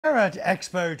At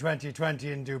Expo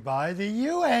 2020 in Dubai, the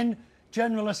UN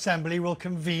General Assembly will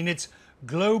convene its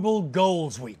Global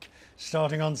Goals Week,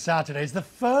 starting on Saturday. It's the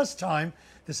first time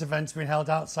this event's been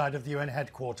held outside of the UN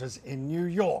headquarters in New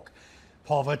York.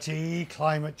 Poverty,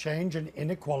 climate change and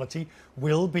inequality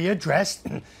will be addressed,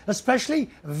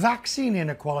 especially vaccine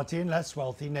inequality in less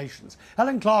wealthy nations.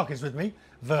 Helen Clark is with me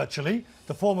virtually,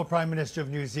 the former Prime Minister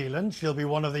of New Zealand. She'll be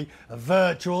one of the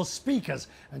virtual speakers,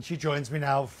 and she joins me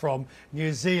now from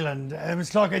New Zealand.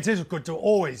 Ms. Clark, it is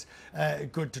always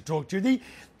good to talk to you.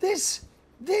 This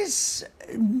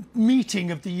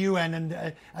meeting of the UN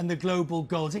and the global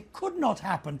goals, it could not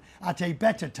happen at a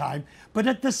better time, but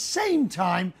at the same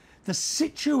time, the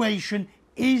situation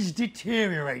is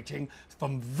deteriorating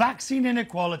from vaccine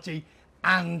inequality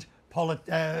and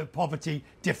poverty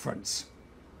difference.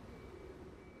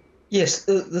 Yes,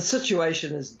 the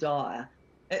situation is dire.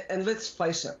 And let's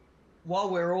face it, while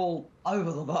we're all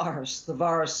over the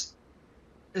virus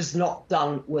is not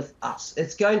done with us.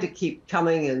 It's going to keep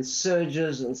coming in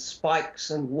surges and spikes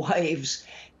and waves.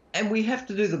 And we have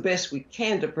to do the best we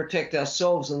can to protect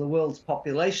ourselves and the world's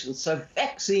population. So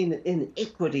vaccine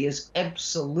inequity is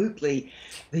absolutely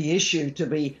the issue to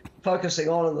be focusing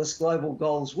on in this Global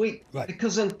Goals Week. Right.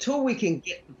 Because until we can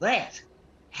get that,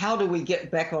 how do we get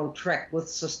back on track with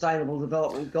sustainable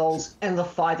development goals and the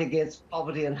fight against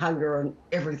poverty and hunger and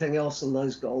everything else in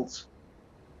those goals?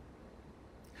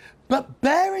 But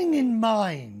bearing in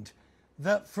mind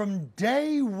that from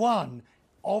day one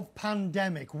of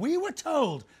pandemic, we were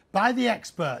told by the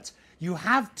experts, you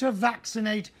have to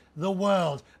vaccinate the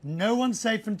world. No one's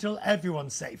safe until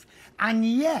everyone's safe. And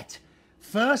yet,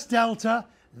 first Delta,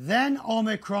 then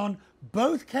Omicron,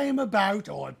 both came about,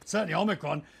 or certainly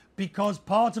Omicron, because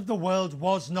part of the world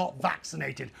was not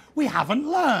vaccinated. We haven't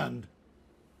learned.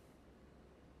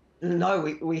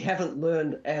 No, we haven't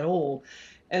learned at all.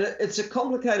 And it's a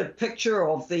complicated picture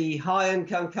of the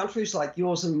high-income countries like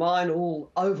yours and mine all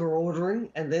over-ordering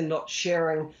and then not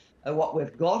sharing what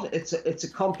we've got. It's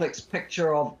a complex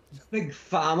picture of big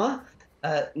pharma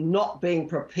not being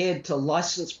prepared to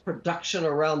license production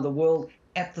around the world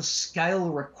at the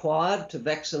scale required to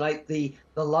vaccinate the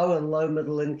low and low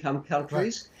middle income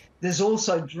countries. Right. There's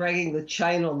also dragging the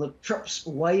chain on the TRIPS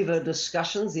waiver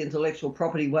discussions, the intellectual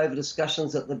property waiver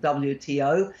discussions at the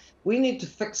WTO. We need to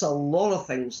fix a lot of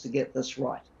things to get this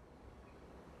right.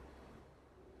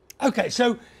 Okay,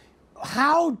 so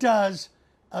how does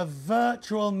a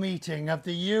virtual meeting of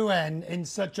the UN in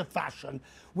such a fashion,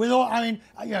 with all, I mean,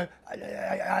 you know,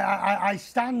 I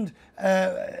stand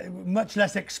much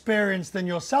less experienced than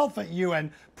yourself at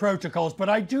UN protocols, but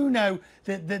I do know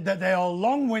that they are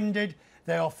long-winded,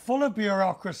 they are full of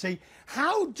bureaucracy.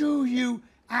 How do you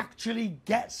actually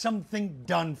get something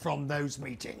done from those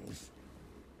meetings?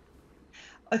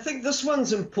 I think this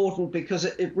one's important because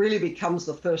it really becomes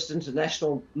the first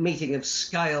international meeting of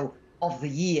scale of the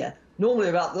year. Normally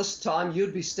about this time,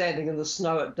 you'd be standing in the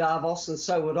snow at Davos, and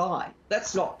so would I.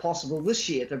 That's not possible this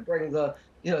year to bring the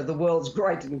world's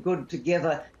great and good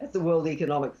together at the World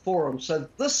Economic Forum. So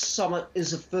this summit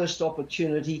is a first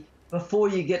opportunity before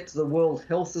you get to the World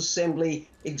Health Assembly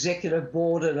Executive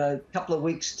Board in a couple of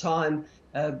weeks' time,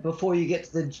 before you get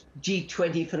to the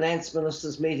G20 finance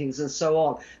ministers meetings and so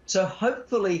on. So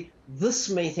hopefully this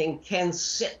meeting can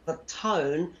set the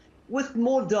tone with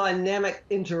more dynamic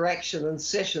interaction and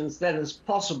sessions than is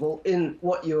possible in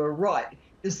what you are right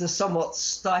is the somewhat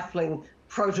stifling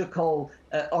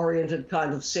protocol-oriented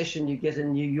kind of session you get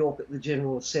in New York at the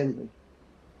General Assembly.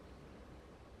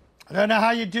 I don't know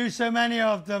how you do so many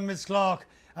of them, Ms. Clark,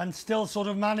 and still sort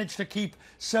of manage to keep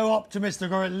so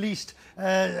optimistic, or at least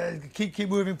keep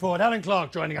moving forward. Helen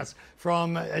Clark joining us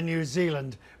from New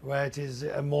Zealand, where it is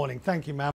morning. Thank you, ma'am.